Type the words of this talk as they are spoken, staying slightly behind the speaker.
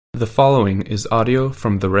The following is audio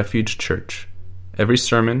from the Refuge Church. Every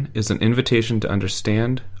sermon is an invitation to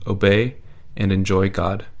understand, obey, and enjoy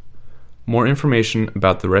God. More information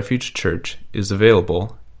about the Refuge Church is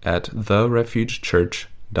available at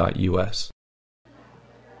therefugechurch.us.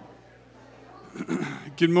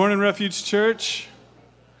 Good morning, Refuge Church.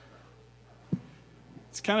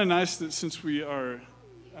 It's kind of nice that since we are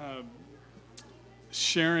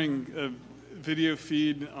sharing a video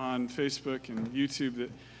feed on Facebook and YouTube,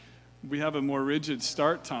 that we have a more rigid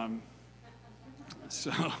start time.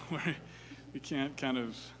 So we can't kind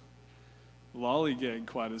of lollygag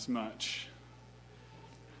quite as much.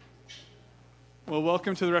 Well,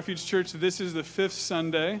 welcome to the Refuge Church. This is the fifth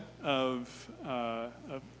Sunday of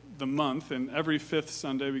the month, and every fifth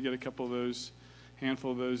Sunday we get a couple of those,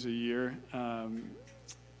 handful of those a year.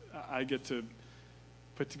 I get to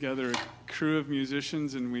put together a crew of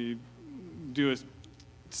musicians, and we do a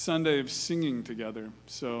Sunday of singing together.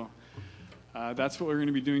 So that's what we're going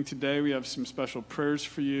to be doing today. We have some special prayers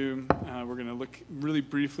for you. We're going to look really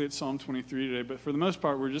briefly at Psalm 23 today, but for the most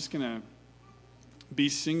part, we're just going to be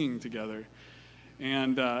singing together.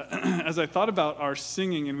 And as I thought about our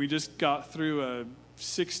singing, and we just got through a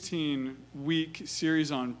 16-week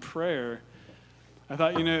series on prayer, I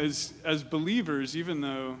thought, as believers, even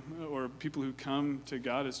though, or people who come to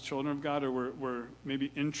God as children of God, or we're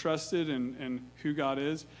maybe interested in who God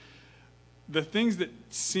is, the things that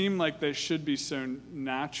seem like they should be so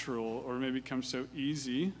natural or maybe come so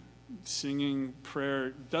easy, singing, prayer,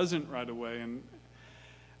 doesn't right away. And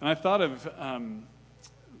I thought of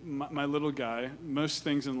my little guy. Most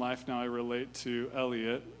things in life now I relate to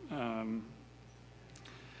Elliot.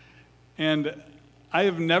 And I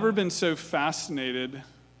have never been so fascinated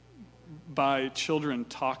by children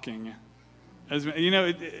talking. As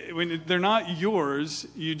when they're not yours,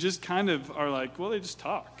 you just kind of are like, well, they just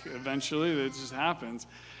talk. Eventually, it just happens.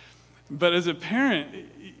 But as a parent,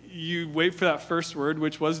 you wait for that first word,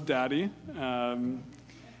 which was daddy. And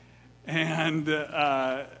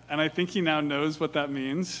I think he now knows what that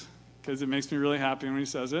means, because it makes me really happy when he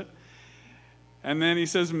says it. And then he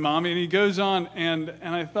says, mommy, and he goes on. And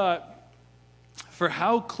I thought, for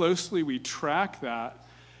how closely we track that,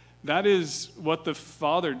 that is what the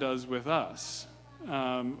Father does with us.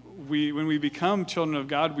 When we become children of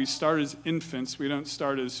God, we start as infants. We don't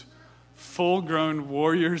start as full-grown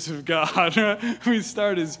warriors of God. We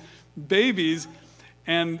start as babies.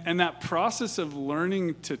 And that process of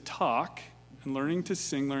learning to talk and learning to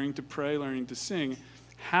sing, learning to pray, learning to sing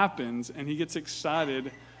happens, and he gets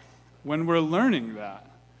excited when we're learning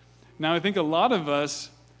that. Now, I think a lot of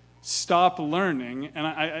us stop learning, and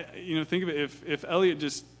I think of it, if Elliot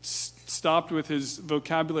just stopped with his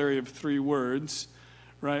vocabulary of 3 words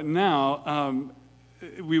right now,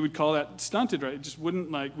 we would call that stunted, right? It just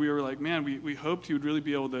wouldn't, we were like, man, we hoped he would really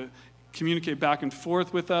be able to communicate back and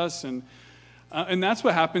forth with us, and that's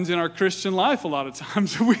what happens in our Christian life a lot of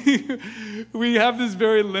times. We have this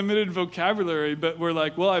very limited vocabulary, but we're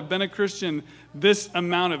like, well, I've been a Christian this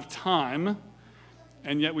amount of time,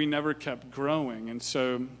 and yet we never kept growing. And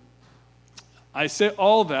so I say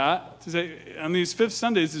all that to say on these fifth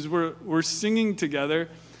Sundays, as we're singing together,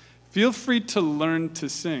 feel free to learn to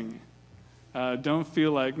sing. Don't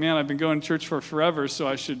feel like, man, I've been going to church for forever, so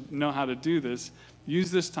I should know how to do this.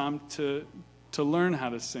 Use this time to learn how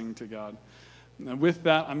to sing to God. And with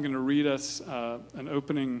that, I'm going to read us an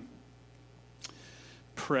opening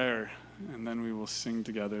prayer, and then we will sing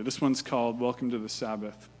together. This one's called Welcome to the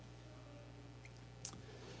Sabbath.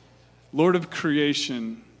 Lord of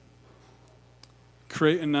creation,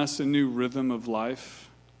 create in us a new rhythm of life,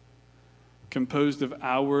 composed of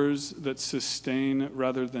hours that sustain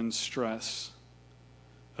rather than stress,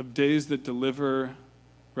 of days that deliver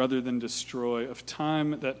rather than destroy, of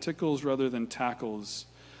time that tickles rather than tackles.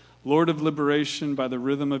 Lord of liberation, by the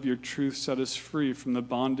rhythm of your truth, set us free from the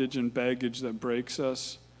bondage and baggage that breaks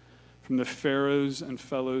us, from the pharaohs and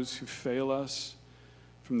fellows who fail us,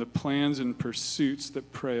 from the plans and pursuits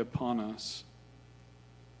that prey upon us.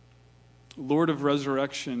 Lord of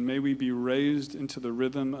resurrection, may we be raised into the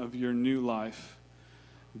rhythm of your new life,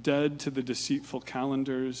 dead to the deceitful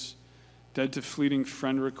calendars, dead to fleeting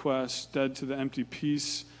friend requests, dead to the empty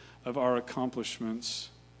peace of our accomplishments.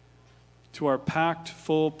 To our packed,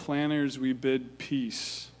 full planners we bid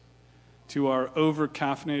peace. To our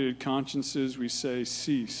over-caffeinated consciences we say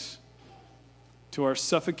cease. To our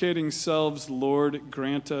suffocating selves, Lord,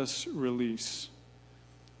 grant us release.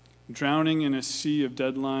 Drowning in a sea of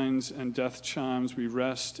deadlines and death chimes, we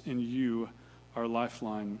rest in you, our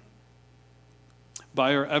lifeline.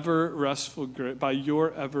 By your ever restful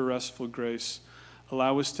grace,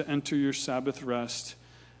 allow us to enter your Sabbath rest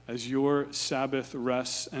as your Sabbath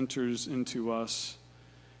rest enters into us.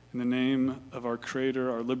 In the name of our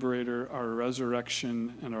Creator, our Liberator, our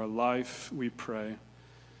resurrection, and our life, we pray.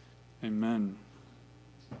 Amen.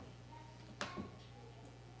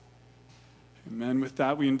 Amen. With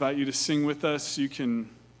that, we invite you to sing with us. You can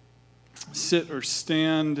sit or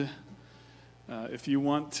stand. If you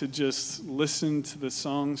want to just listen to the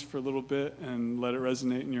songs for a little bit and let it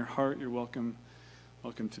resonate in your heart, you're welcome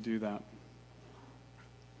to do that.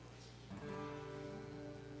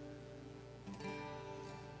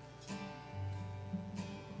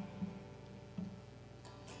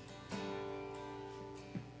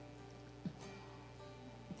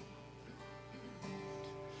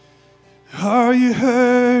 Are you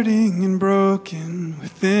hurting and broken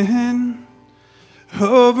within?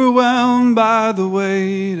 Overwhelmed by the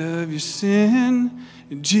weight of your sin?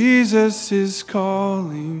 Jesus is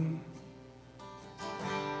calling.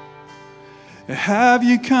 Have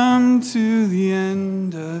you come to the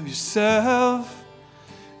end of yourself?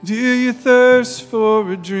 Do you thirst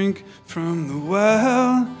for a drink from the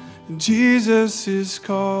well? Jesus is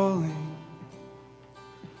calling.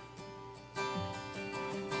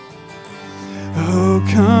 Oh,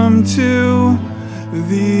 come to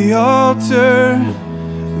the altar.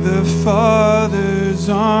 The Father's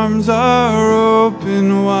arms are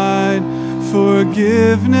open wide.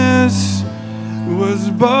 Forgiveness was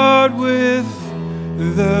bought with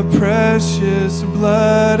the precious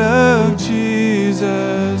blood of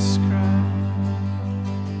Jesus Christ.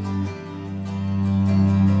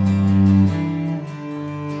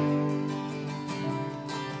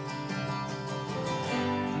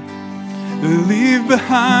 Leave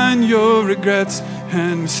behind your regrets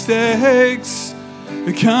and mistakes.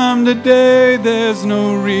 Come today, there's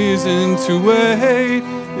no reason to wait.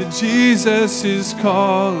 Jesus is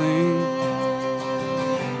calling.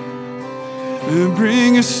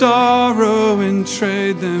 Bring your sorrow and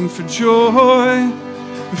trade them for joy.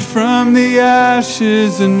 From the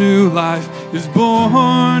ashes a new life is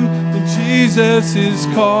born. Jesus is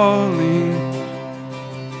calling.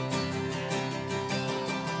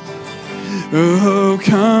 Oh,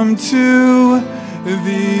 come to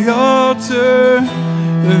the altar.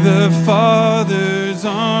 The Father's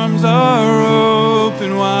arms are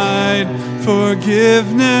open wide.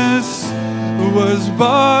 Forgiveness was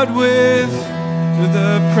bought with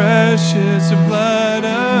the precious blood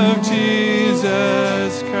of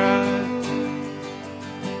Jesus Christ.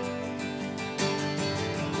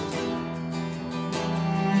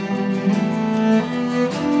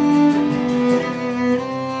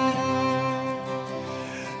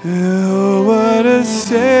 Oh, what a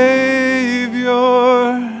Savior.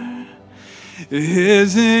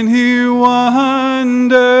 Isn't He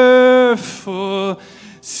wonderful?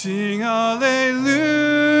 Sing hallelujah.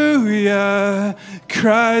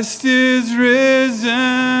 Christ is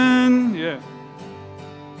risen. Yeah.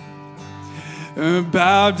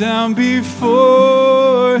 Bow down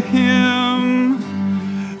before Him,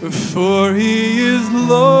 for He is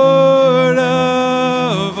Lord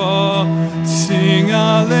of all. Sing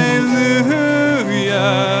hallelujah,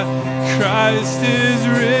 Christ is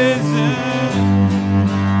risen.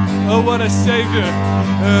 Oh, what a Savior.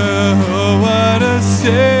 Oh, what a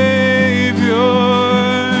Savior.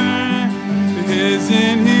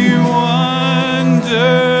 Isn't He wonderful?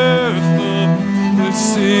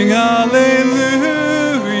 Sing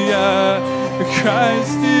hallelujah,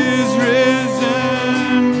 Christ is risen.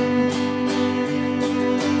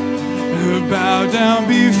 Bow down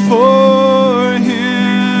before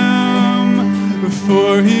Him,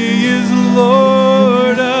 for He is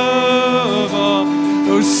Lord of all.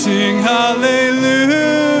 Oh, sing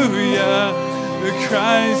hallelujah,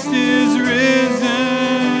 Christ is risen.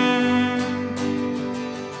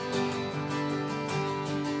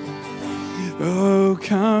 Oh,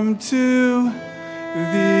 come to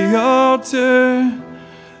the altar.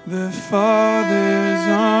 The Father's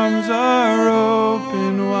arms are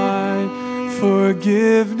open wide.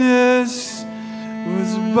 Forgiveness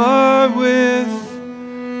was bought with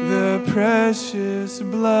the precious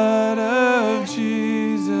blood of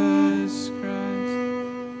Jesus Christ.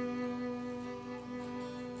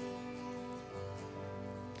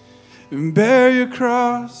 And bear your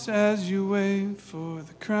cross as you wait for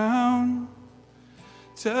the crown.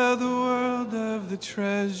 Tell the world of the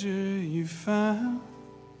treasure you found.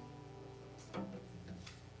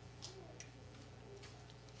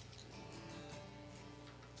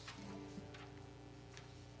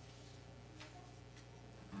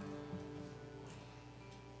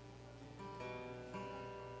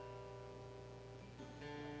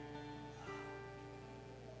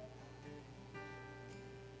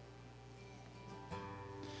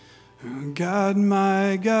 God,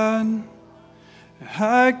 my God,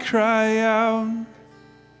 I cry out.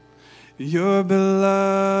 Your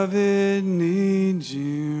beloved needs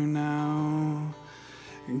you now.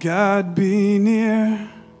 God, be near,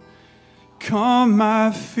 calm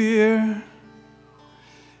my fear,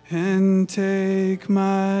 and take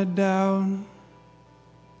my doubt.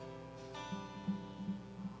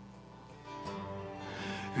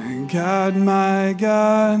 God, my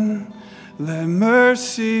God, let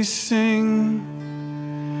mercy sing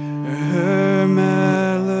her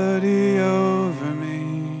melody over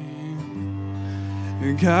me.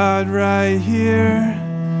 God, right here,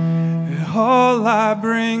 all I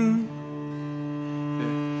bring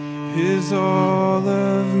is all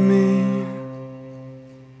of me.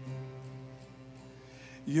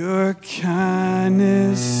 Your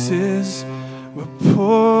kindness is what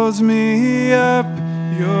pulls me up.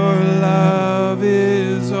 Your love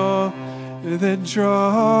is all that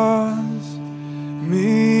draws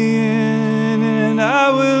me in, and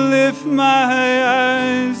I will lift my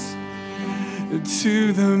eyes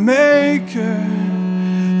to the Maker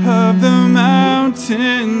of the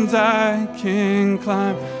mountains I can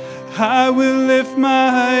climb. I will lift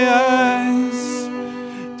my eyes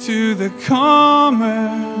to the calmer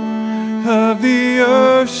of the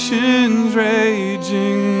oceans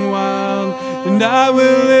raging wild, and I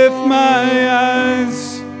will lift my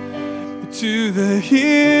eyes to the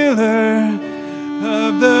healer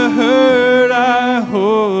of the hurt I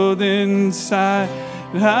hold inside.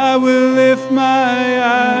 I will lift my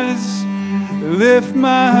eyes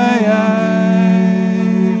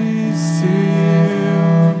to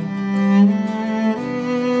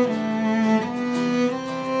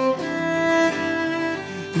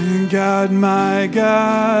you. God, my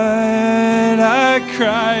God, I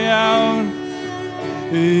cry out.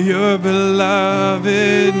 Your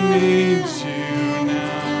beloved needs you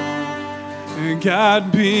now.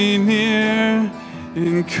 God, be near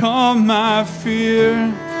and calm my fear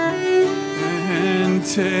and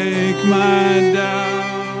take my doubt.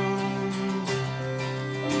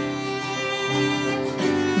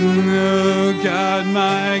 Oh, God,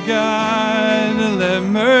 my God, let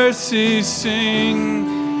mercy sing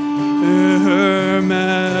her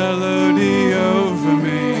melody over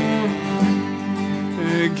me.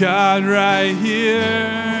 God, right here,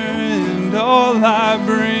 and all I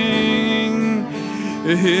bring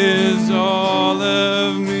is all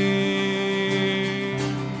of me.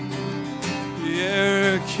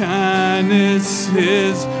 Your kindness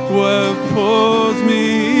is what pulls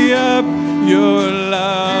me up. Your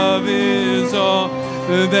love is all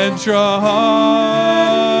that draws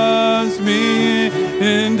me,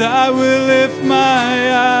 and I will lift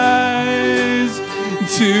my eyes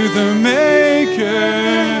to the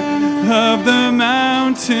Maker of the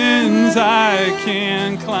mountains I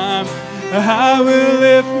can climb. I will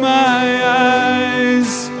lift my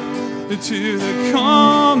eyes to the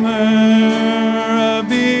calmer of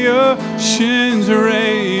the oceans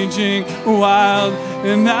raging wild,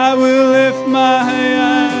 and I will lift my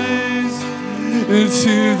eyes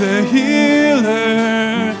to the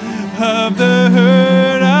healer of the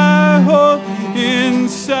hurt I hold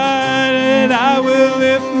inside, and I will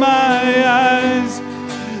lift my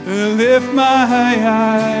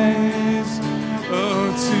eyes,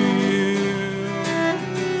 oh, to you.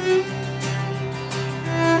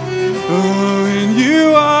 Oh, and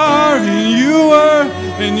you are, and you were,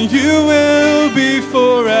 and you will be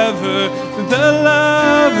forever the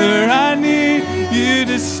lover I need you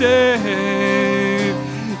to save.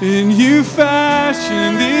 And you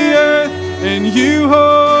fashioned the earth, and you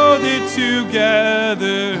hold it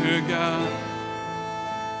together, God.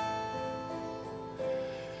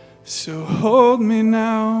 So hold me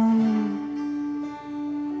now,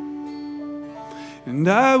 and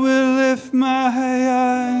I will lift my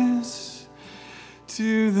eyes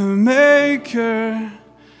to the Maker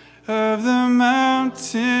of the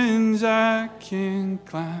mountains I can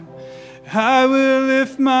climb. I will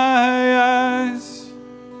lift my eyes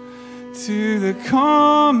to the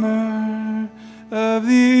calmer of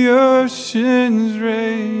the oceans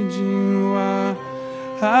raging wild.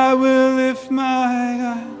 I will lift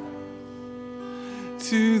my eyes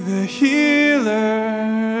to the healer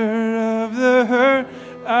of the hurt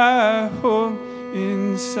I hold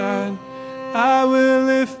inside. I will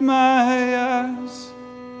lift my eyes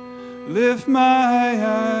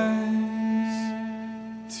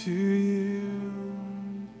to you.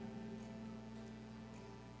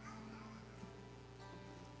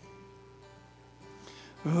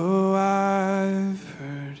 Oh, I've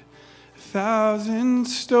heard 1,000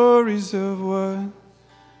 stories of what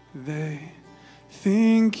they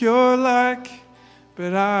think you're like,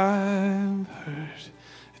 but I've heard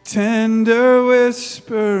a tender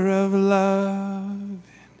whisper of love in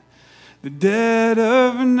the dead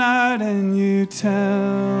of night, and you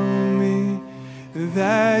tell me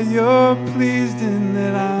that you're pleased and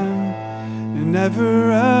that I'm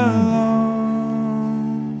never alone.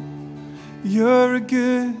 You're a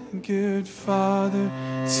good, good Father.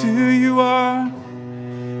 It's who you are.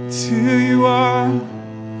 It's who you are.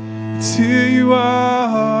 It's who you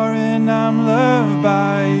are, and I'm loved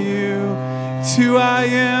by you. It's who I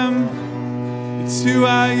am. It's who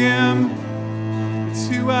I am. It's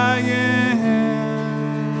who I am.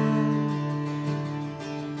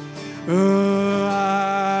 Oh,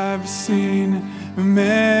 I've seen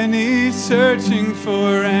many searching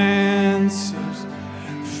for answers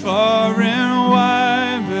far and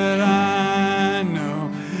wide, but I know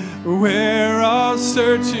we're all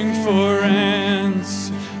searching for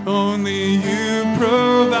answers. Only you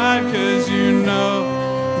provide, 'cause you know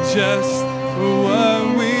just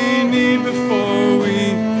what we need before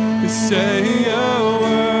we say a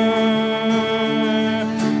word.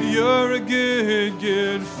 You're a good,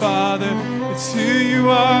 good Father. It's who you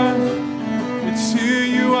are. It's who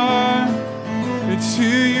you are. It's who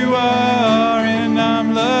you are, and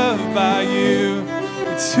I'm loved by you.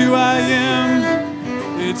 It's who I am.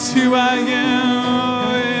 It's who I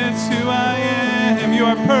am. It's who I am. You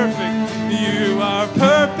are perfect. You are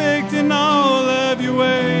perfect in all of your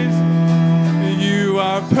ways. You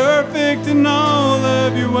are perfect in all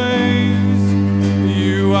of your ways.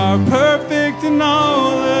 You are perfect in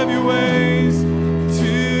all of your ways.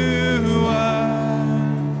 To us.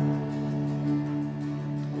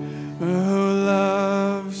 Oh,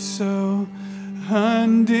 love so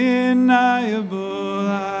undeniable,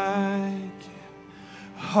 I can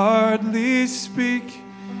hardly speak.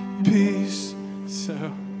 Peace so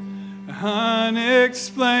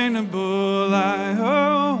unexplainable,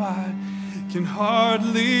 I can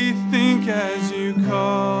hardly think as you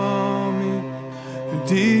call me.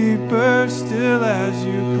 Deeper still as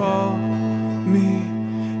you call me.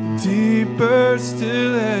 Deeper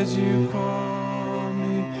still as you call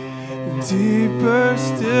me. Deeper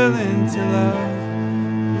still into love.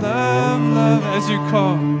 Love, love as you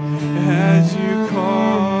call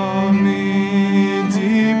me.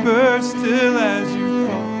 Deeper still as you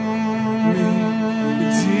call me.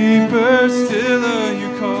 Deeper still you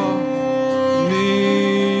call me.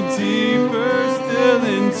 Deeper still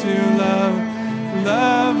into love.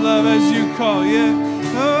 Love, love as you call, yeah.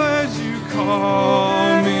 Oh, as you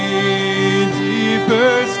call me.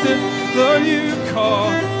 Deeper still, Lord, you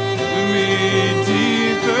call me.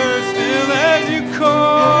 Deeper still as you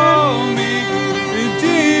call me.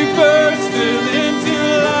 Deeper still into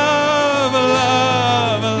love,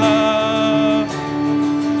 love, love.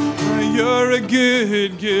 You're a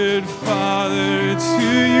good, good Father. It's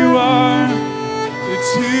who you are.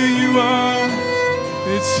 It's who you are.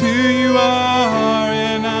 It's who you are,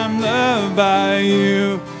 and I'm loved by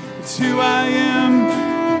you. It's who I am.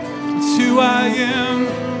 It's who I am.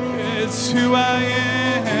 It's who I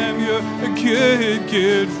am. You're a good,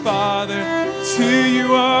 good Father. It's who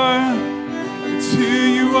you are. It's who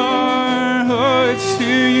you are. Oh, it's who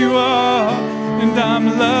you are, and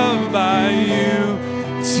I'm loved by you.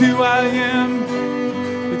 It's who I am.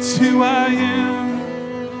 It's who I am.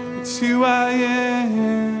 It's who I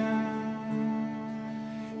am.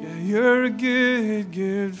 You're a good,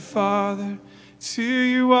 good Father. It's who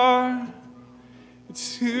you are.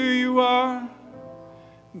 It's who you are.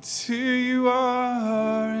 It's who you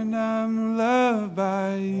are, and I'm loved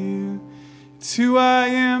by you. It's who I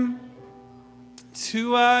am. It's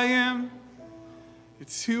who I am.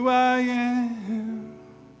 It's who I am.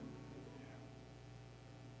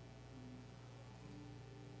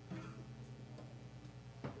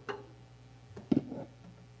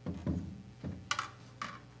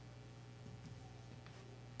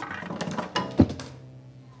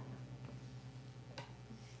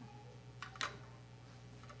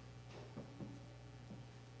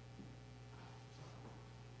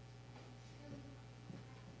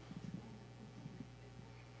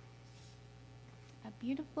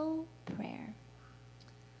 Beautiful prayer.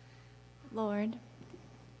 Lord,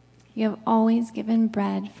 you have always given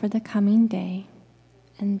bread for the coming day,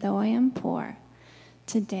 and though I am poor,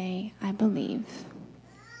 today I believe.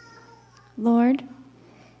 Lord,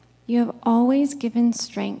 you have always given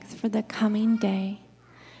strength for the coming day,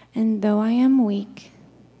 and though I am weak,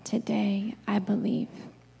 today I believe.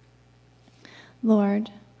 Lord,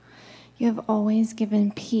 you have always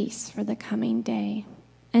given peace for the coming day,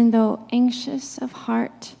 and though anxious of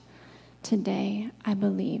heart, today I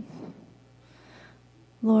believe.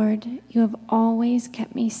 Lord, you have always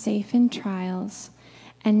kept me safe in trials,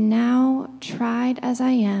 And now, tried as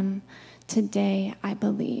I am, today I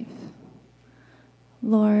believe.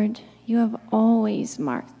 Lord, you have always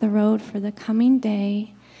marked the road for the coming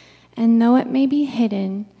day, and though it may be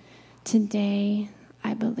hidden, today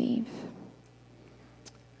I believe.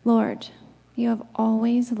 Lord, you have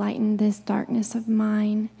always lightened this darkness of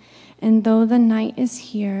mine, and though the night is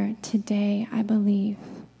here, today I believe.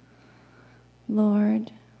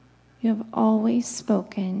 Lord, you have always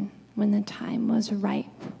spoken when the time was ripe,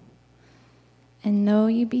 and though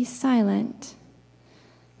you be silent,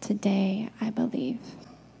 today I believe.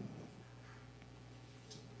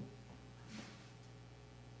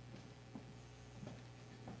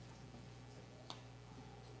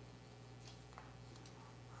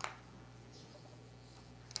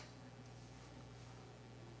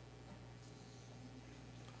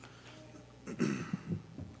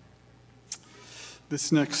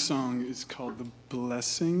 This next song is called The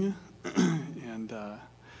Blessing, and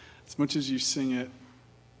as much as you sing it,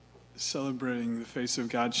 celebrating the face of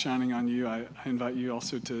God shining on you, I invite you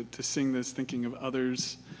also to sing this thinking of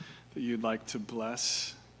others that you'd like to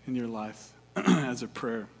bless in your life as a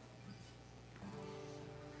prayer.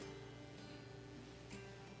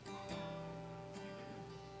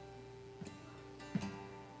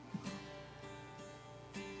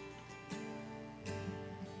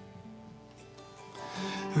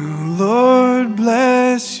 Lord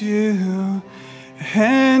bless you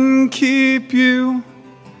and keep you,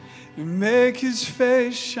 and make his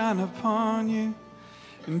face shine upon you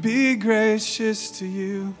and be gracious to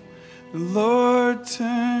you. The Lord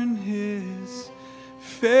turn his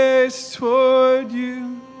face toward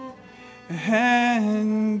you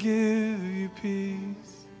and give you peace.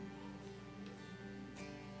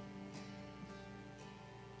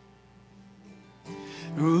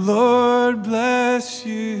 O Lord bless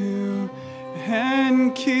you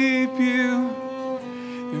and keep you,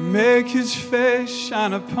 and make his face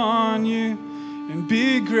shine upon you and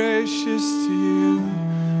be gracious to you.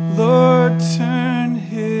 Lord turn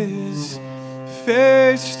his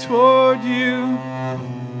face toward you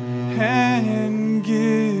and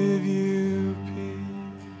give you peace.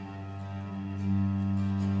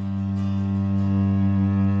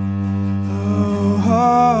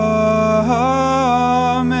 Oh,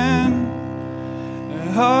 amen,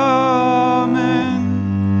 amen,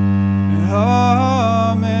 amen,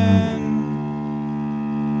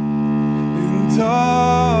 and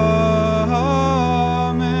amen,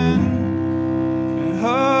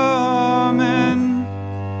 amen,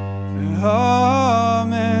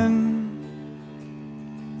 amen.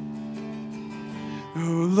 Oh,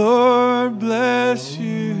 Lord bless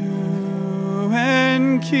you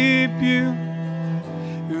and keep you,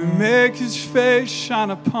 and make his face shine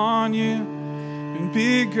upon you and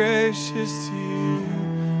be gracious to you.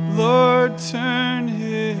 Lord turn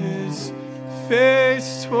his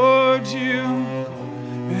face towards you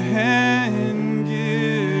and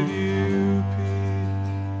give you peace.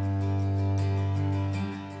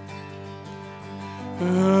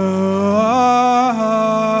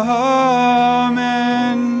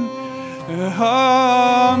 Amen, amen,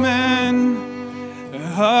 amen,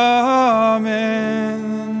 amen, amen,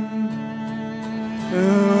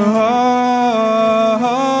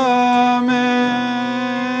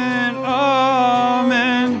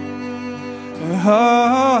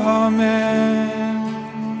 amen.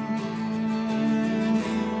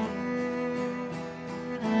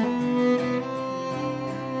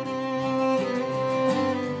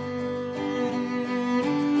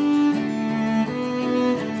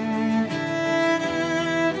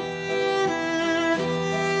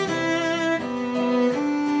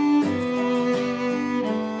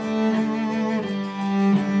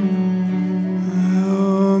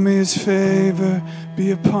 Oh, may his favor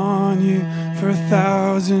be upon you for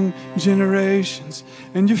 1,000 generations,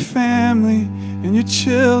 and your family, and your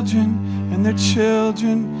children, and their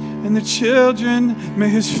children, and their children. May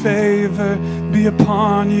his favor be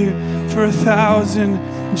upon you for 1,000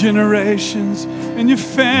 generations, and your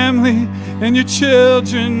family, and your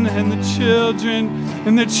children, and the children,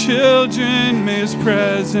 and their children. May his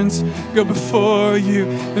presence go before you,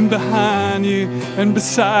 and behind you, and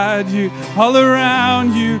beside you, all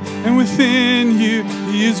around you, and within you.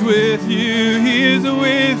 He is with you, he is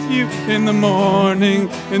with you in the morning,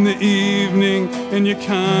 in the evening, and you're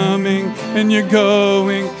coming, and you're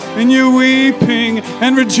going, and you're weeping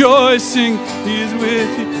and rejoicing. He is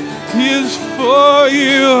with you, he is for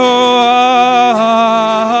you. Oh,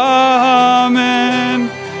 amen.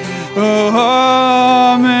 Oh,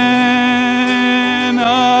 amen.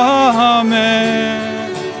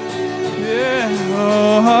 Amen. Yeah.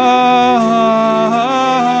 Oh,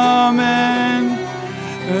 amen.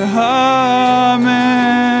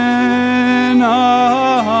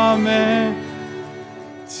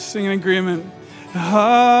 sing in agreement. Amen.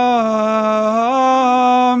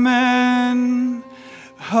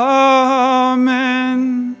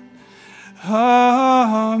 Amen. Amen.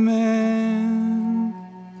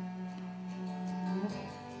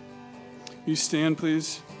 You stand,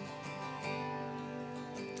 please.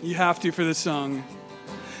 You have to for this song.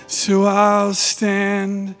 So I'll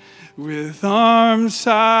stand with arms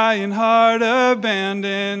high and heart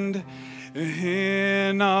abandoned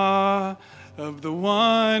in awe of the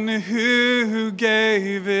one who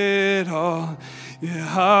gave it all.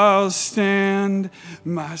 Yeah, I'll stand,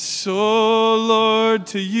 my soul, Lord,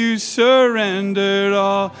 to you surrendered.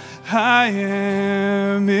 All I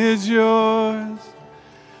am is yours.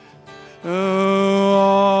 Oh,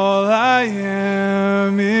 all I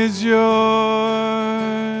am is yours.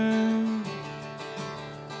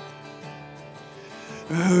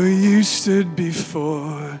 Oh, you stood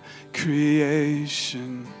before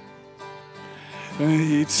creation,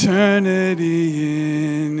 eternity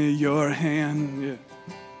in your hand. Yeah.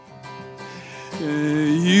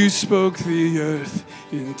 You spoke the earth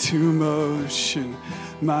into motion,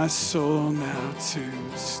 my soul now to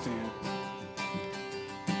stand.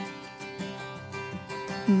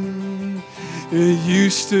 You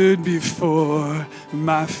stood before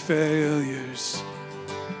my failures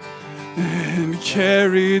and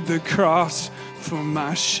carried the cross for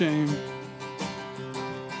my shame.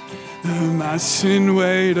 My sin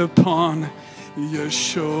weighed upon your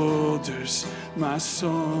shoulders, my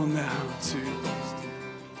soul now to stand.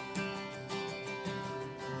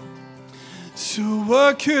 So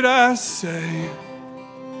what could I say?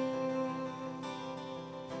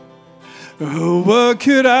 Oh, what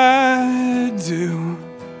could I do?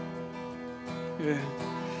 Yeah.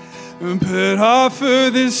 But offer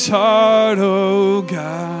this heart, oh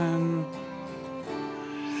God,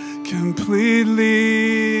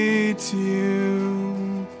 completely to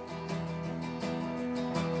you.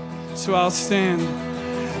 So I'll stand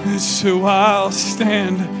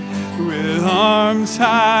with arms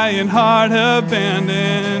high and heart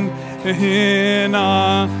abandoned in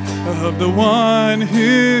awe of the one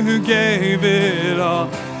who gave it all.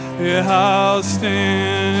 Yeah, I'll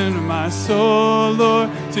stand, my soul, Lord,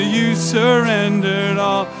 to you surrendered.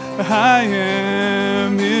 All I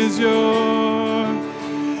am is yours.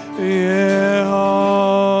 Yeah,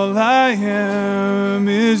 all I am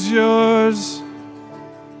is yours.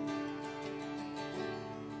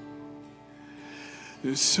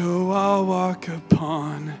 So I'll walk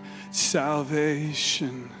upon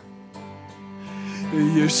salvation,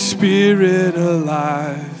 your spirit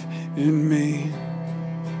alive in me.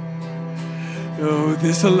 Oh,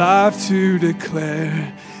 this alive to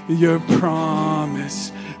declare your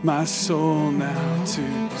promise, my soul now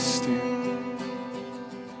to stand.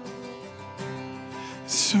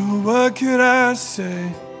 So what could I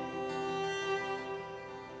say?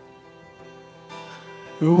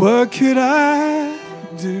 What could I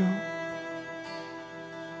do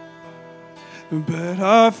but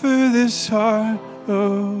offer this heart,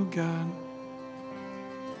 oh God,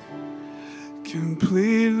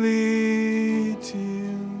 completely to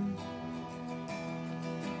you.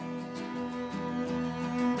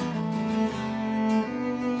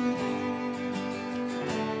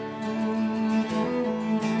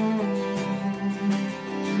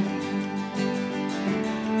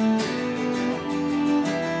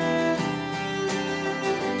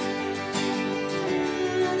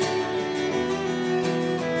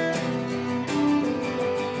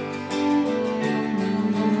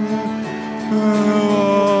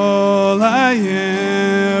 All I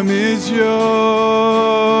am is yours.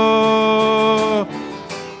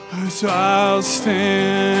 So I'll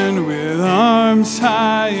stand with arms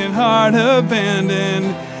high and heart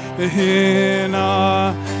abandoned in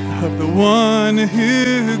awe of the one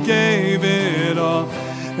who gave it all.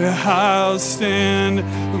 I'll stand,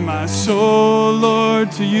 my soul,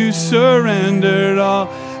 Lord, to you surrendered. All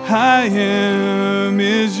I am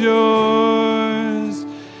is yours.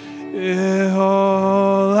 Yeah,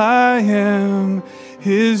 all I am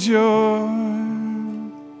is yours.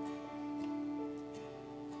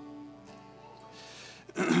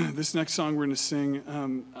 This next song we're going to sing,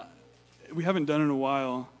 we haven't done in a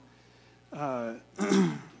while. And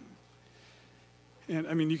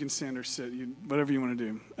I mean, you can stand or sit, whatever you want to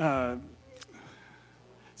do.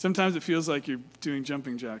 Sometimes it feels like you're doing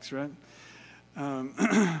jumping jacks, right?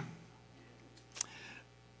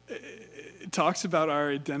 It talks about our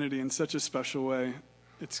identity in such a special way.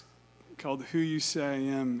 It's called Who You Say I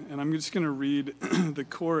Am. And I'm just going to read the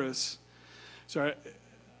chorus. So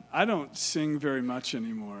I don't sing very much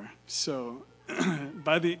anymore. So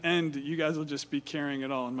by the end, you guys will just be carrying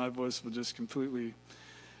it all, and my voice will just completely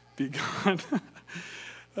be God.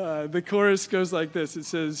 The chorus goes like this. It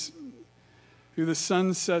says, who the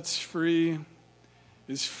Son sets free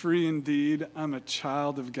is free indeed. I'm a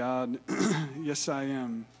child of God. Yes, I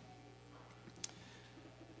am.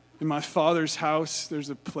 In my Father's house, there's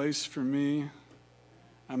a place for me.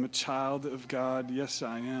 I'm a child of God. Yes,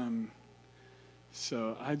 I am.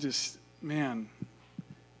 So man,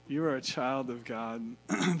 you are a child of God.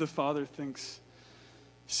 The Father thinks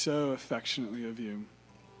so affectionately of you.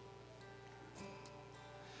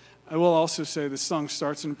 I will also say this song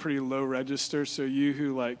starts in pretty low register, so you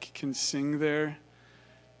who can sing there,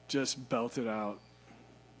 just belt it out.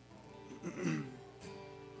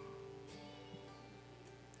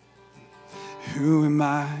 Who am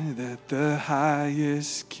I that the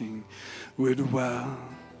highest King would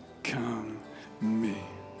welcome me?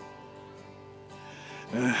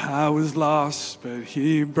 I was lost, but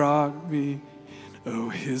he brought me. Oh,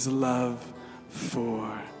 his love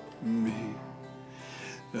for me.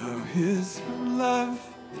 Oh, his love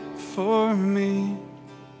for me.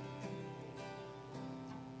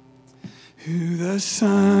 Who the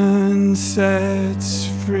Son sets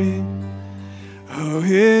free, oh,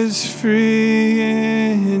 is free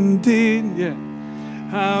indeed. Yeah,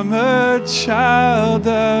 I'm a child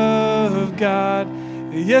of God.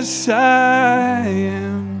 Yes, I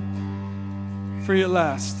am. Free at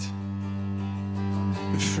last.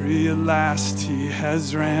 Free at last, he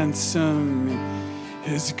has ransomed me.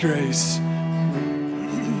 His grace.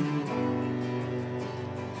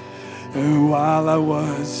 And while I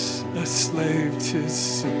was a slave to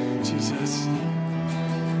sin, Jesus.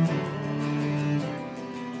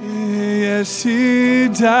 Yes, he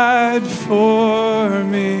died for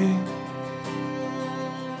me.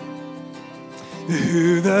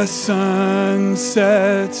 Who the Son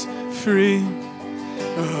sets free,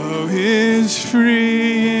 oh, is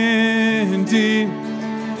free indeed.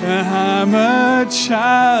 I'm a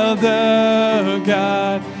child of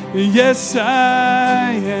God. Yes,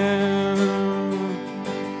 I am.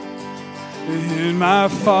 In my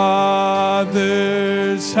Father's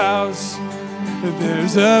house,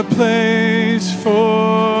 there's a place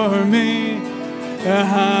for me.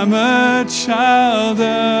 I'm a child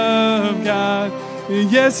of God.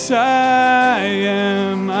 Yes, I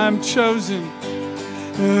am. I'm chosen.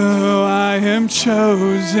 Oh, I am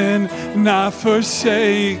chosen, not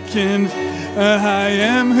forsaken. I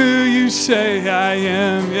am who you say I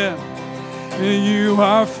am. Yeah. You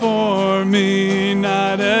are for me,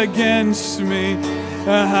 not against me.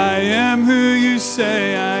 I am who you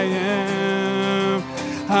say I am.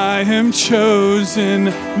 I am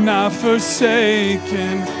chosen, not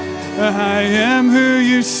forsaken. I am who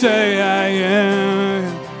you say I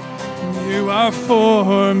am. You are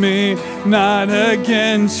for me, not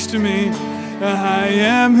against me. I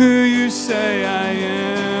am who you say I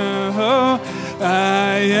am. Oh,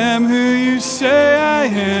 I am who you say I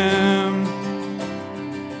am.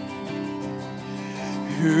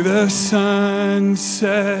 Who the Son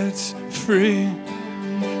sets free,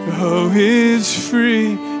 oh, is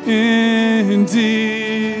free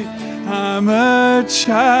indeed. I'm a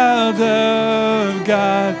child of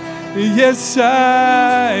God. Yes,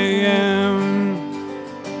 I am.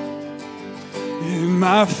 In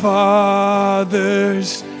my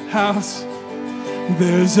Father's house,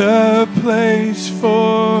 there's a place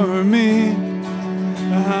for me.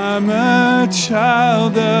 I'm a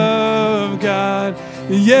child of God.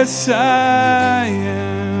 Yes, I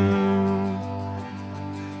am.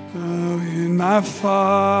 Oh, in my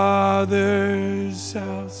Father's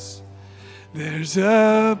house, there's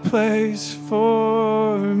a place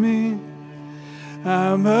for me.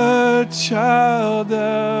 I'm a child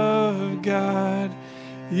of God.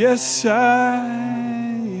 Yes, I am.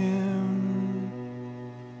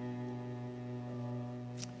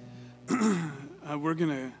 We're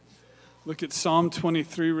going to look at Psalm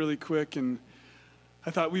 23 really quick. And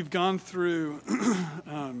I thought we've gone through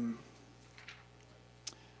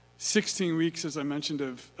 16 weeks, as I mentioned,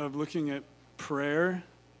 of looking at prayer.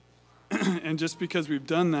 And just because we've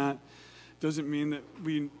done that doesn't mean that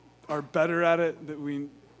we are better at it, that we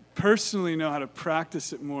personally know how to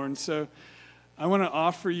practice it more. And so I want to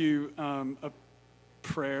offer you a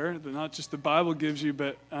prayer that not just the Bible gives you,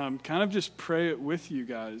 but kind of just pray it with you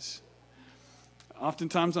guys.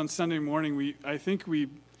 Oftentimes on Sunday morning, I think we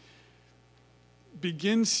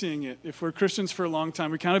begin seeing it. If we're Christians for a long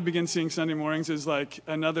time, we kind of begin seeing Sunday mornings as like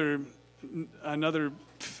another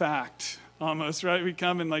fact almost, right? We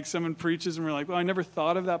come and like someone preaches and we're like, well, I never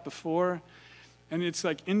thought of that before. And it's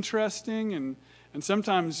like interesting, and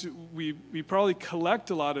sometimes we probably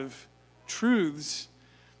collect a lot of truths,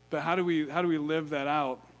 but how do we live that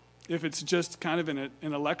out? if it's just kind of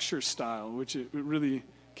in a lecture style, which it really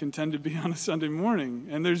can tend to be on a Sunday morning.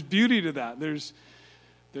 And there's beauty to that. There's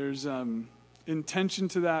intention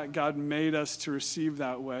to that. God made us to receive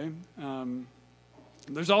that way.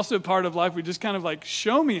 There's also part of life we just kind of like,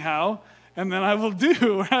 show me how, and then I will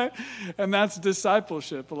do, right? And that's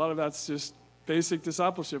discipleship. A lot of that's just basic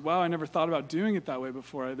discipleship. Wow, I never thought about doing it that way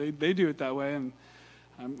before. They do it that way, and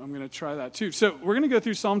I'm going to try that too. So we're going to go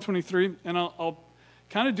through Psalm 23, and I'll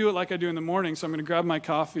kind of do it like I do in the morning. So I'm going to grab my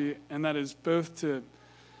coffee, and that is both to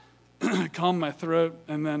calm my throat,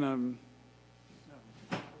 and then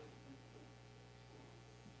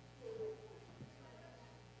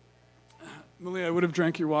Malia, I would have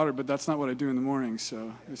drank your water, but that's not what I do in the morning.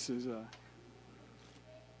 So this is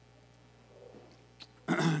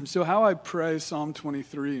so how I pray Psalm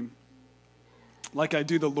 23, like I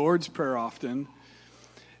do the Lord's Prayer often,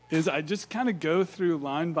 is I just kind of go through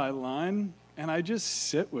line by line, and I just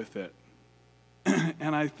sit with it.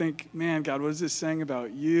 And I think, man, God, what is this saying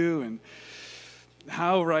about you? And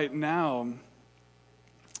how right now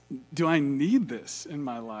do I need this in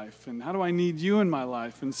my life? And how do I need you in my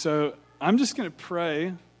life? And so I'm just going to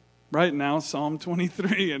pray right now, Psalm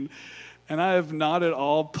 23. And I have not at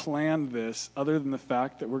all planned this other than the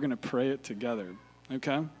fact that we're going to pray it together.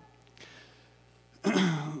 Okay?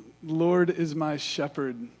 Lord is my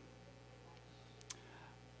shepherd.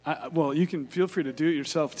 Well, you can feel free to do it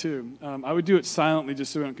yourself too. I would do it silently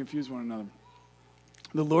just so we don't confuse one another.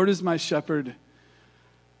 The Lord is my shepherd.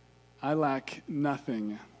 I lack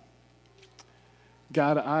nothing.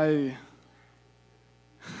 God,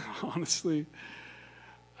 honestly,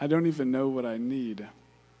 I don't even know what I need.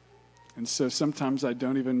 And so sometimes I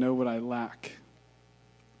don't even know what I lack.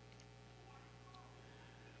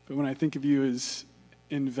 But when I think of you as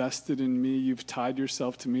invested in me, you've tied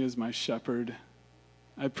yourself to me as my shepherd.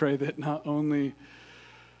 I pray that not only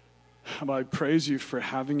will I praise you for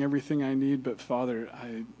having everything I need, but Father,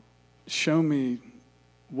 show me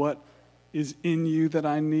what is in you that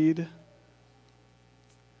I need.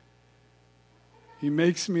 He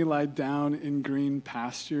makes me lie down in green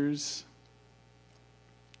pastures.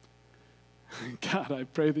 God, I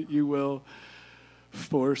pray that you will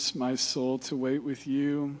force my soul to wait with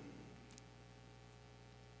you.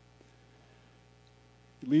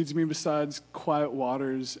 He leads me beside quiet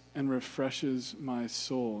waters and refreshes my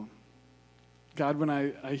soul. God, when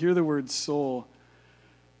I hear the word soul,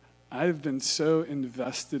 I've been so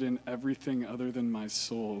invested in everything other than my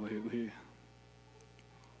soul lately.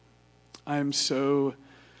 I am so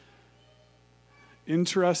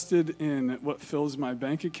interested in what fills my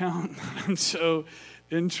bank account. I'm so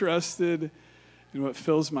interested in what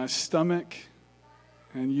fills my stomach.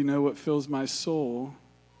 And you know what fills my soul.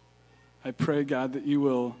 I pray, God, that you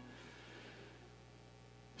will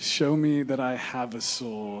show me that I have a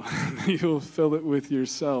soul. You will fill it with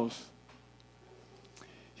yourself.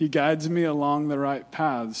 He guides me along the right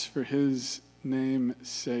paths for his name's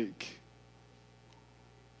sake.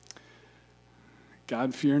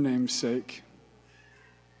 God, for your name's sake.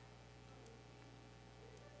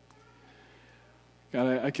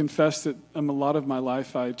 God, I confess that a lot of my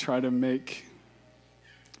life I try to make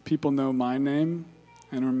people know my name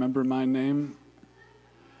and remember my name.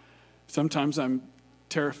 Sometimes I'm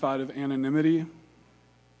terrified of anonymity.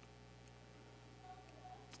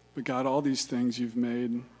 But God, all these things you've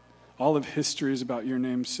made, all of history is about your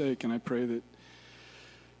name's sake, and I pray that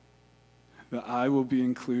I will be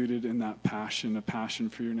included in that passion, a passion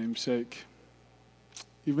for your name's sake.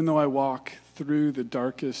 Even though I walk through the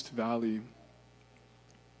darkest valley,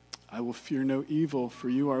 I will fear no evil, for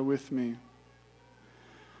you are with me.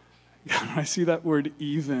 God, when I see that word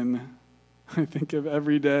even, I think of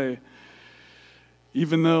every day.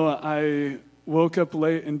 Even though I woke up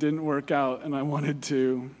late and didn't work out and I wanted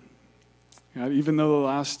to, God, even though the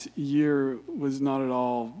last year was not at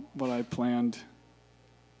all what I planned,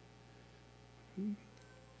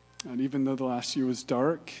 and even though the last year was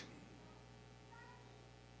dark,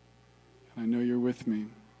 I know you're with me.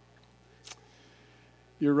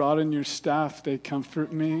 Your rod and your staff, they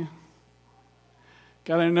comfort me.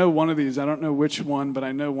 God, I know one of these, I don't know which one, but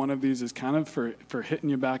I know one of these is kind of for hitting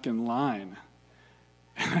you back in line.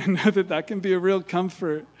 And I know that can be a real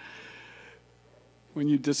comfort when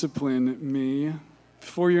you discipline me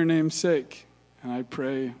for your name's sake. And I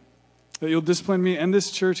pray that you'll discipline me and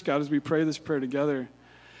this church, God, as we pray this prayer together.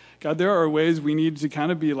 God, there are ways we need to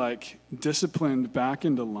kind of be like disciplined back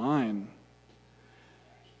into line.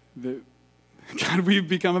 That God, we've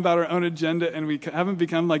become about our own agenda, and we haven't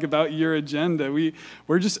become like about your agenda.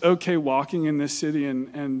 We're just okay walking in this city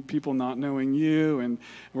and people not knowing you, and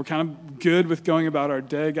we're kind of good with going about our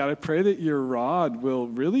day. God, I pray that your rod will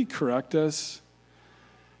really correct us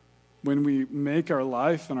when we make our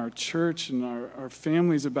life and our church and our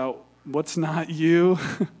families about what's not you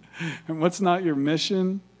and what's not your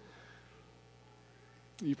mission.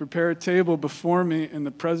 You prepare a table before me in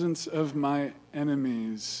the presence of my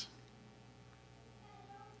enemies.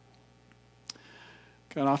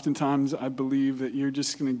 God, oftentimes I believe that you're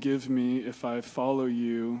just going to give me, if I follow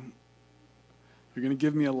you, you're going to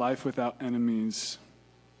give me a life without enemies.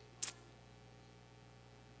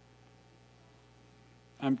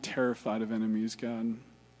 I'm terrified of enemies, God.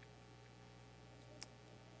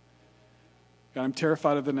 God, I'm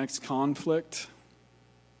terrified of the next conflict.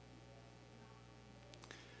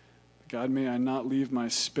 God, may I not leave my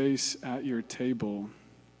space at your table.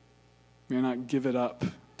 May I not give it up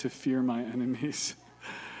to fear my enemies.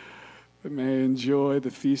 But may I enjoy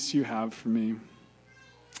the feast you have for me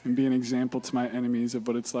and be an example to my enemies of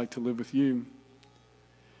what it's like to live with you.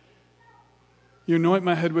 You anoint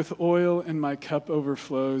my head with oil and my cup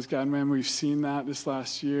overflows. God, man, we've seen that this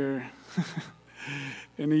last year.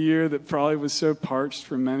 In a year that probably was so parched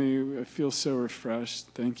for many, I feel so refreshed.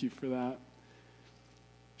 Thank you for that.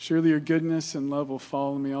 Surely your goodness and love will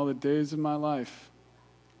follow me all the days of my life.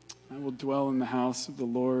 I will dwell in the house of the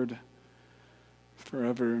Lord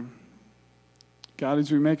forever. God,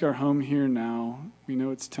 as we make our home here now, we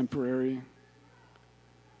know it's temporary.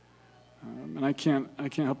 And I can't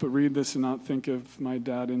help but read this and not think of my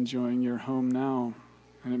dad enjoying your home now.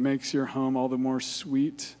 And it makes your home all the more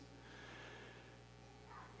sweet.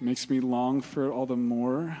 It makes me long for it all the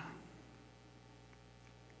more.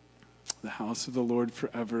 The house of the Lord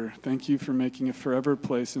forever. Thank you for making a forever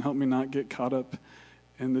place, and help me not get caught up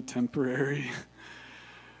in the temporary.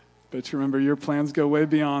 But remember, your plans go way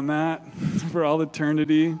beyond that for all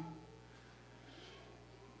eternity.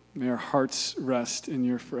 May our hearts rest in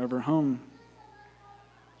your forever home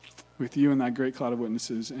with you and that great cloud of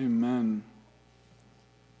witnesses. Amen.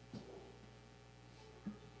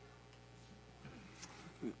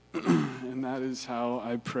 And that is how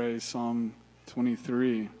I pray Psalm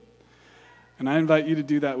 23. And I invite you to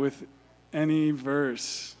do that with any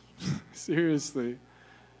verse. Seriously.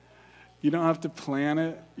 You don't have to plan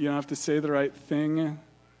it. You don't have to say the right thing.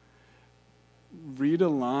 Read a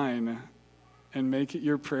line and make it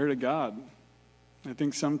your prayer to God. I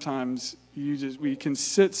think sometimes we can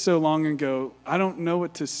sit so long and go, I don't know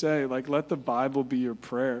what to say. Like, let the Bible be your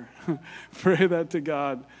prayer. Pray that to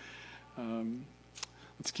God.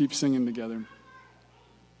 Let's keep singing together.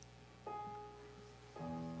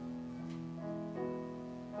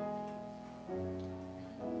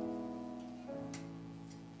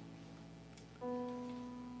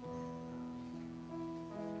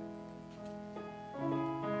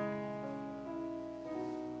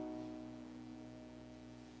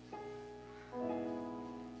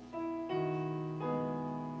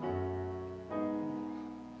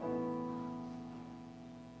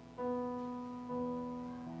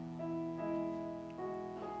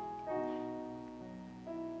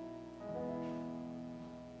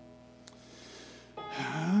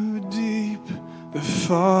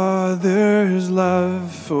 Father's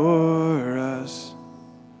love for us,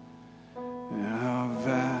 how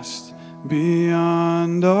vast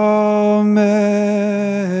beyond all measure,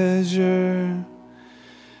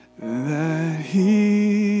 that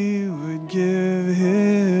he would give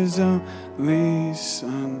his only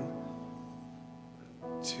Son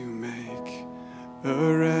to make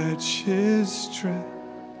a wretch his treasure.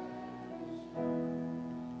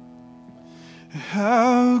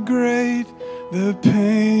 How great the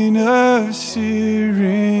pain of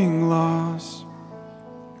searing loss.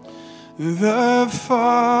 The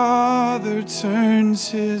Father turns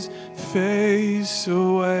his face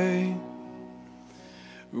away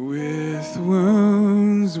with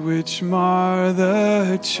wounds which mar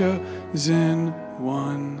the chosen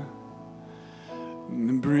one,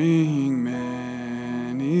 bringing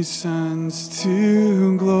many sons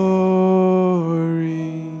to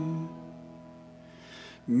glory.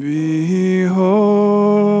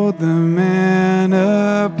 Behold the man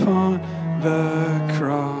upon the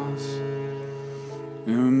cross,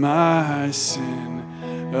 my sin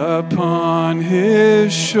upon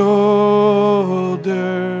his shoulder.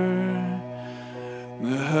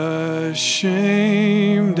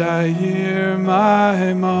 Ashamed, I hear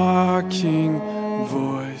my mocking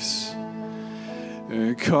voice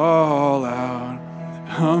call out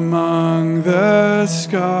among the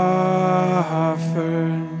scoffers.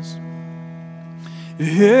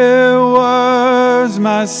 It was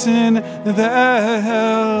my sin that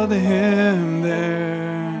held him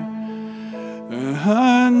there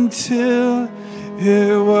until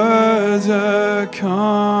it was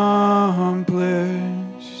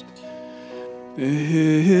accomplished.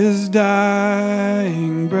 His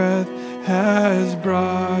dying breath has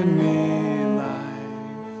brought me life,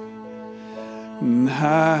 and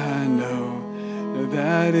I know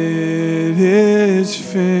that it is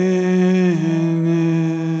finished.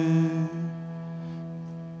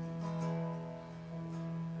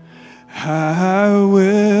 I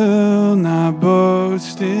will not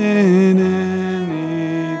boast in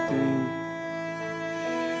anything,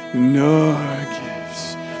 nor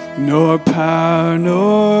gifts, nor power,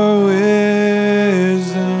 nor wisdom,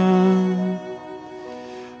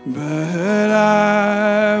 but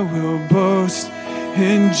I will boast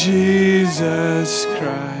in Jesus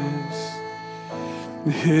Christ,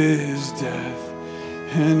 his death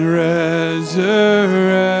and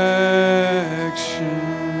resurrection.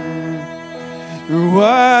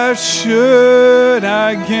 What should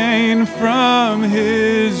I gain from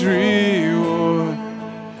his reward?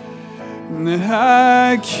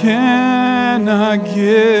 I cannot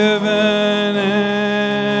give an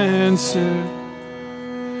answer,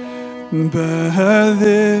 but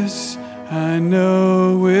this I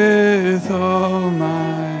know with all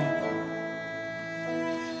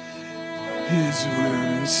his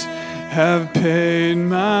wounds have paid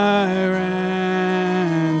my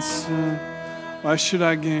ransom. Why should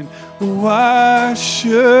I gain? Why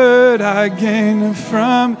should I gain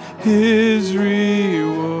from his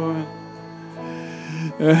reward?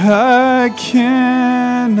 I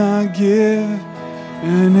cannot give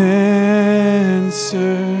an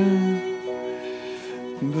answer,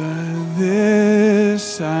 but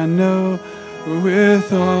this I know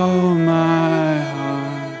with all my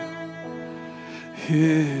heart.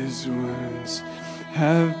 His wounds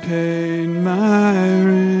have paid my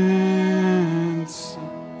ransom.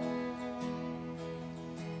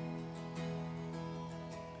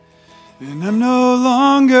 And I'm no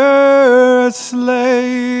longer a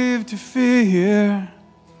slave to fear.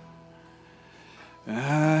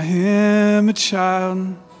 I am a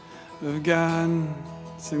child of God.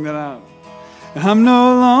 Sing that out. I'm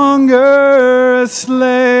no longer a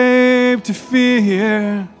slave to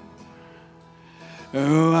fear.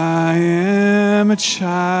 Oh, I am a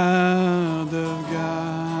child of God.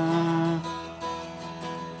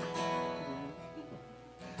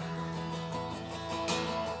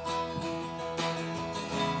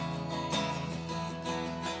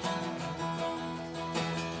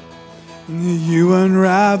 You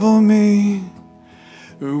unravel me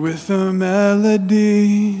with a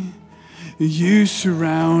melody. You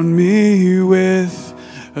surround me with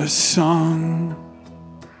a song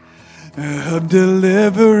of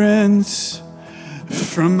deliverance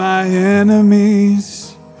from my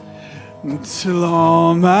enemies until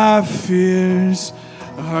all my fears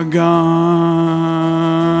are gone.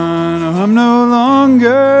 Oh, I'm no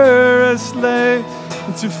longer a slave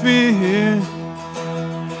to fear.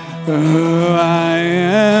 Oh, I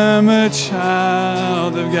am a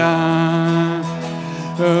child of God.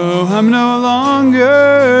 Oh, I'm no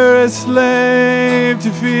longer a slave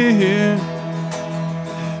to fear.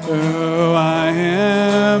 Oh, I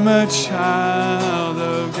am a child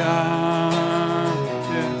of God.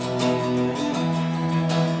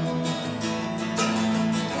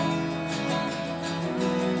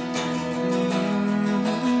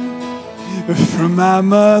 Yeah. From my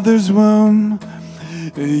mother's womb,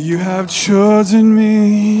 you have chosen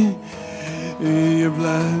me. Your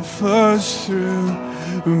blood flows through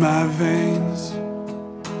my veins.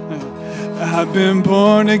 I've been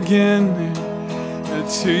born again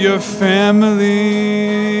to your family.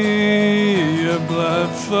 Your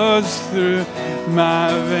blood flows through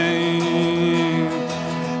my veins.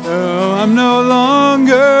 Oh, I'm no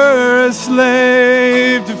longer a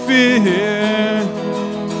slave to fear.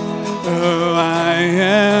 Oh, I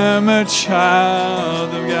am a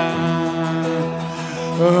child of God.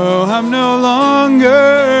 Oh, I'm no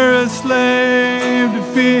longer a slave to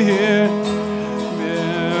fear.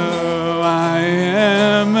 Oh, I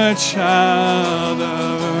am a child of God.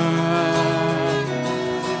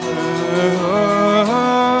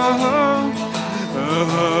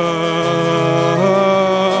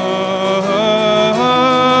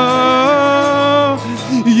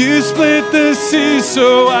 You split the sea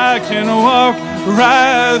so I can walk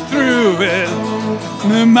right through it.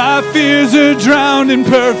 My fears are drowned in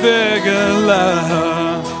perfect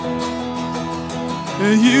love.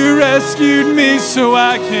 You rescued me so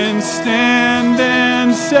I can stand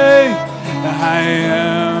and say, I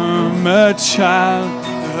am a child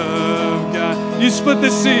of God. You split the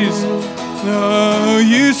seas. No,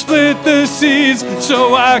 you split the seas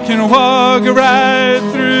so I can walk right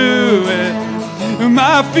through it.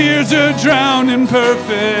 My fears are drowned in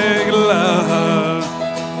perfect love.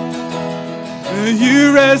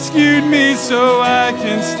 You rescued me so I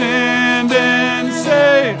can stand and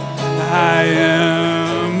say, I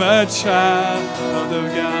am a child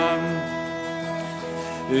of God.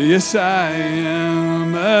 Yes, I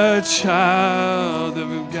am a child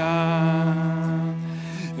of God.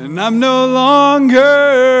 And I'm no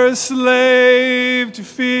longer a slave to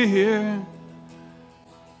fear.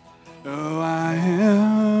 Oh, I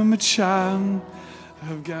am a child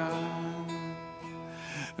of God.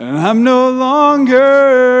 And I'm no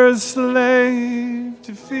longer a slave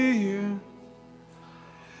to fear.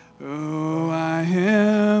 Oh, I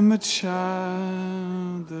am a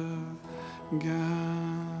child of God.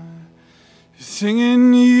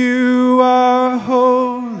 Singing, you are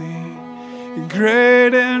holy,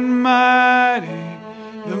 great and mighty.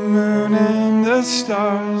 The moon and the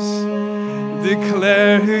stars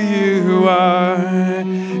declare who you are.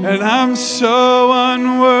 And I'm so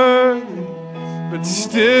unworthy, but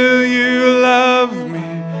still you love me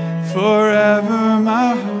forever.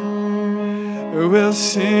 My heart will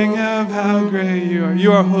sing of how great you are.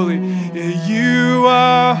 You are holy. You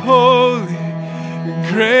are holy,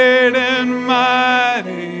 great and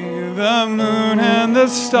mighty. The moon and the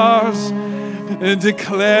stars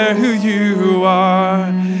declare who you are.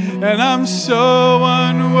 And I'm so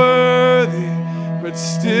unworthy, but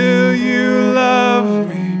still you love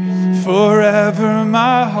me forever.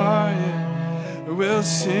 My heart will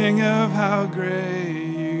sing of how great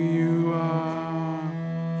you are.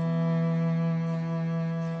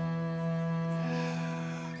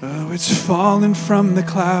 Oh, it's fallen from the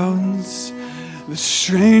clouds, the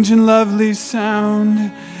strange and lovely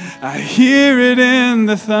sound. I hear it in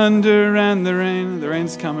the thunder and the rain. The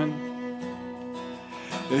rain's coming.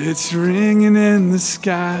 It's ringing in the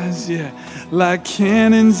skies, yeah, like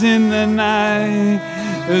cannons in the night,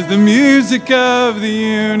 as the music of the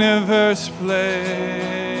universe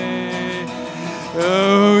play.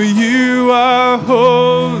 Oh, you are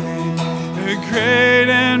holy, great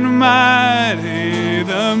and mighty.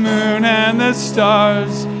 The moon and the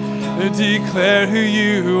stars declare who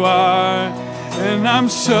you are. And I'm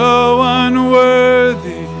so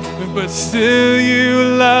unworthy, but still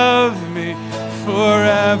you love me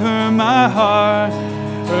forever. My heart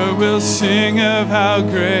will sing of how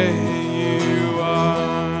great you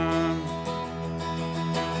are.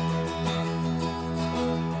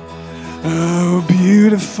 Oh,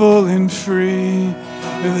 beautiful and free,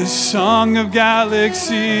 the song of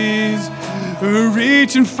galaxies,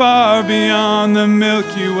 reaching far beyond the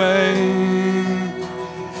Milky Way.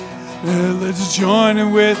 Let's join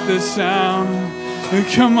in with the sound.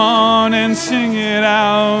 Come on and sing it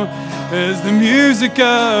out as the music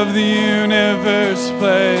of the universe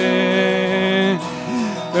play.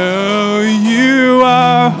 Oh, you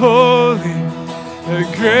are holy,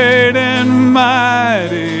 great and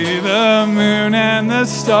mighty. The moon and the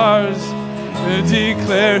stars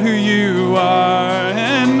declare who you are.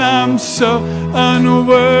 And I'm so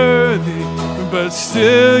unworthy, but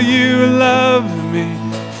still you love me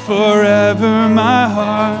forever. My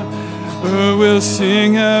heart will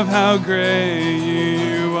sing of how great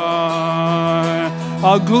you are.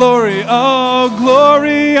 All glory,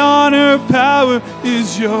 honor, power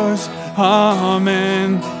is yours.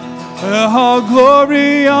 Amen. All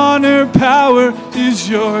glory, honor, power is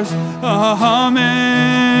yours. Amen.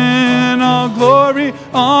 All glory,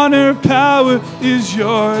 honor, power is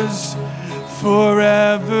yours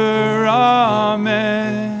forever.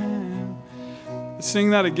 Amen. Sing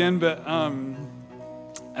that again, but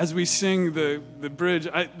as we sing the bridge,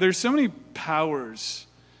 there's so many powers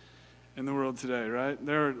in the world today, right?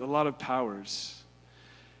 There are a lot of powers.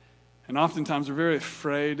 And oftentimes we're very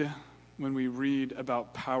afraid when we read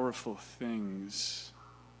about powerful things.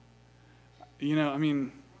 You know, I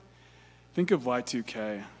mean, think of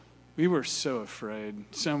Y2K. We were so afraid,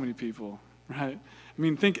 so many people, right? I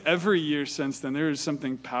mean, think every year since then, there is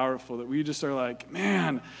something powerful that we just are like,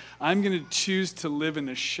 man, I'm going to choose to live in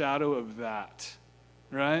the shadow of that,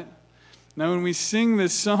 right? Now, when we sing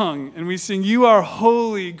this song, and we sing, you are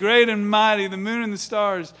holy, great and mighty, the moon and the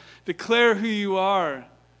stars declare who you are.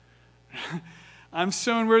 I'm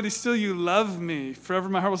so unworthy, still you love me. Forever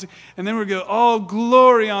my heart will sing. And then we go, all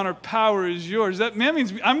glory, honor, power is yours. That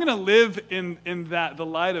means I'm going to live in that, the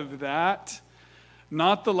light of that,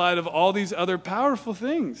 not the light of all these other powerful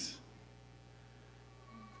things.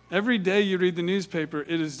 Every day you read the newspaper,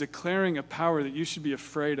 it is declaring a power that you should be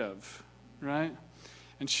afraid of, right?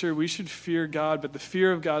 And sure, we should fear God, but the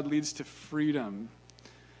fear of God leads to freedom,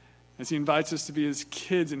 as he invites us to be his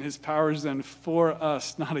kids, and his power is then for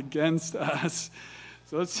us, not against us.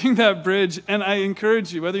 So let's sing that bridge. And I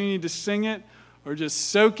encourage you, whether you need to sing it or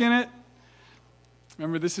just soak in it,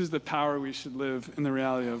 remember, this is the power we should live in the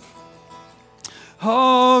reality of.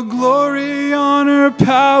 All glory, honor,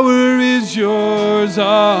 power is yours.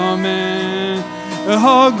 Amen.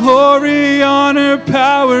 All glory, honor,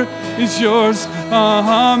 power is yours.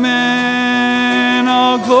 Amen.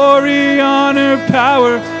 All glory, honor,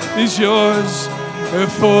 power is yours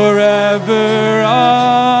forever.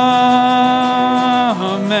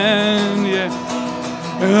 Amen. Yeah.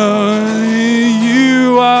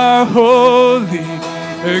 You are holy,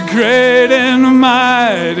 great and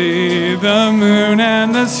mighty. The moon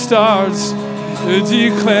and the stars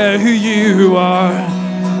declare who you are.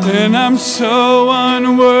 And I'm so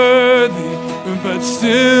unworthy, but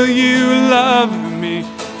still you love me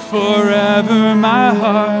forever. My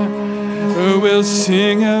heart will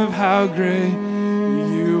sing of how great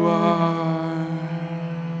you are.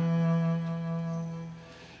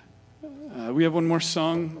 We have one more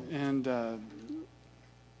song, and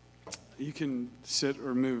you can sit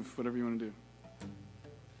or move, whatever you want to do.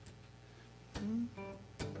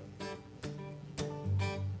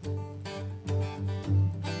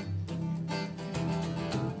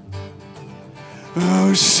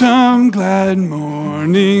 Oh, some glad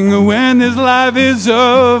morning when this life is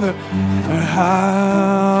over,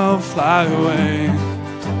 I'll fly away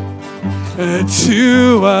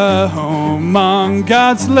to a home on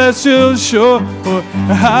God's celestial shore.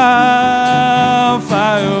 I'll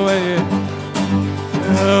fly away.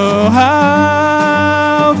 Oh,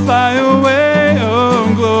 I'll fly away.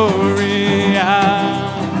 Oh, glory,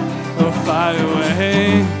 I'll fly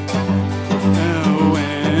away.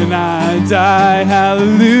 When I die,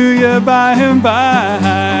 hallelujah, by and by,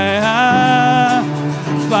 I'll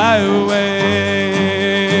fly away.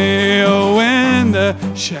 Oh, when the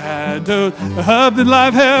shadows of the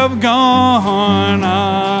life have gone,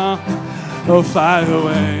 I'll fly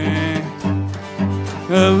away.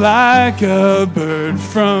 Like a bird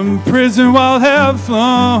from prison while have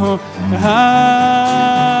flown,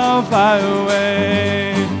 I'll fly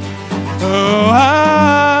away. Oh,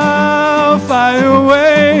 I'll fly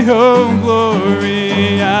away, oh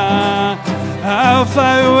glory, I'll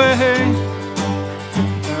fly away.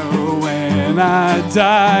 Oh, when I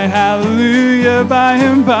die, hallelujah, by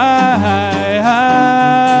and by,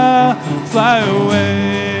 I'll fly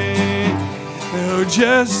away. Oh,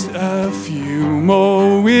 just a few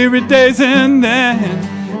more weary days and then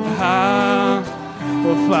I'll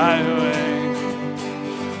fly away.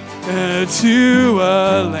 To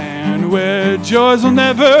a land where joys will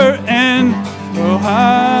never end. Oh,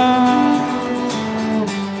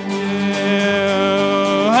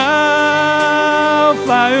 I'll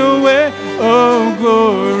fly away. Oh,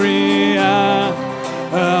 glory,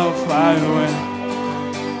 I'll fly away.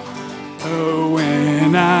 Oh,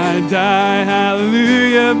 when I die,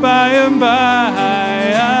 hallelujah, by and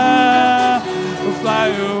by, I'll fly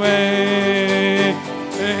away.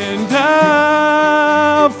 And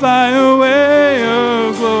I'll fly away,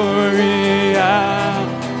 oh glory,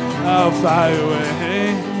 I'll fly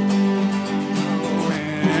away.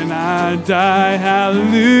 When I die,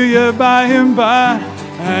 hallelujah, by and by,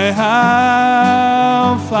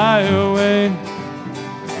 I'll fly away.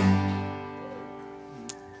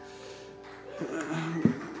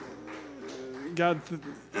 God,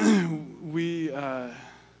 we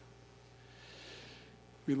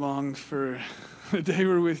long for the day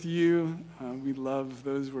we're with you. We love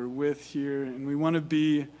those we're with here, and we want to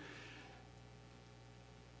be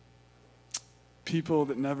people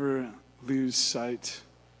that never lose sight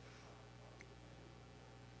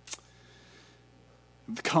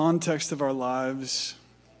of the context of our lives,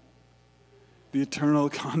 the eternal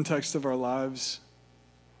context of our lives.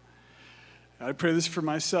 I pray this for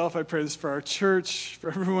myself. I pray this for our church, for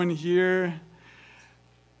everyone here.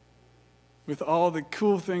 With all the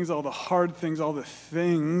cool things, all the hard things, all the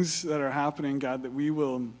things that are happening, God, that we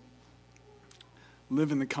will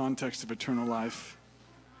live in the context of eternal life.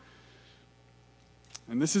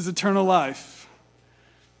 And this is eternal life,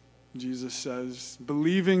 Jesus says,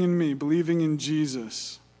 believing in me, believing in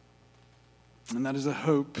Jesus. And that is a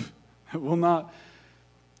hope that will not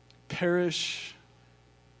perish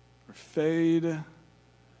or fade.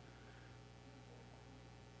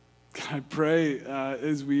 God, I pray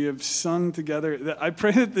as we have sung together, I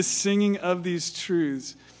pray that the singing of these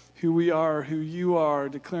truths, who we are, who you are,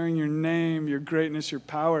 declaring your name, your greatness, your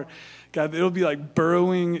power, God, it'll be like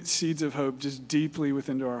burrowing seeds of hope just deeply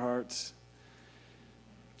within our hearts.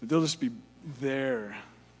 They'll just be there.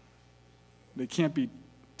 They can't be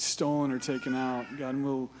stolen or taken out. God, and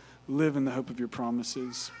we'll live in the hope of your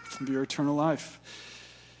promises, of your eternal life.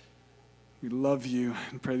 We love you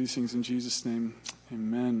and pray these things in Jesus' name.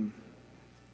 Amen.